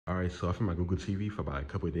All right, so I found my Google TV for about a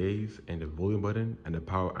couple of days, and the volume button and the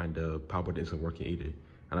power button isn't working either.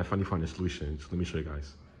 And I finally found a solution. So let me show you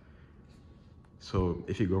guys. So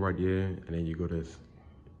if you go right there, and then you go to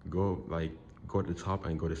the top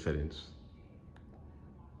and go to settings.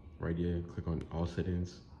 Right there, click on all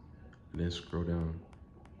settings, and then scroll down.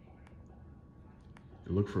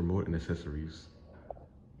 Look for remote and accessories.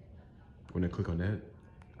 You want to click on that,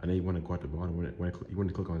 and then you want to go at the bottom. You want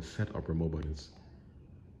to click on set up remote buttons.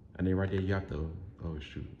 And then right there you have oh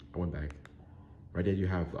shoot, I went back. Right there you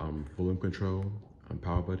have volume control,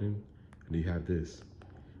 power button, and you have this.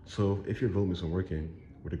 So if your volume isn't working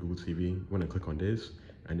with a Google TV, you want to click on this,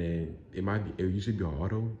 and then it'll usually be on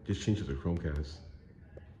auto. Just change it to Chromecast,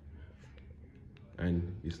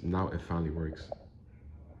 and now it finally works.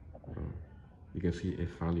 You can see it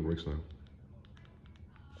finally works now.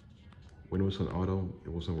 When it was on auto, it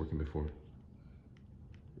wasn't working before.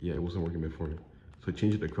 Yeah, it wasn't working before. So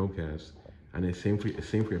change it to Chromecast, and it's same for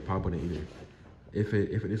your power button either. If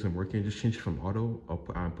it isn't working, just change it from auto or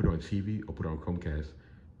put it on TV or put it on Chromecast.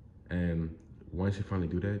 And once you finally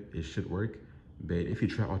do that, it should work. But if you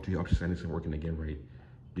try all three options and it's not working again, right,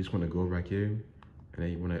 you just want to go back here, and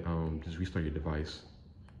then you want to just restart your device.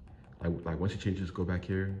 Like once you change this, go back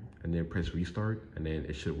here and then press restart, and then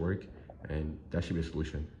it should work, and that should be a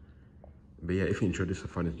solution. But yeah, if you enjoyed this and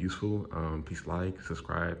find it useful, please like,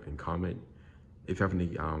 subscribe, and comment. If you have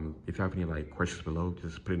any like questions below,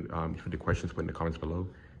 just put the questions in the comments below.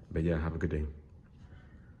 But yeah, have a good day.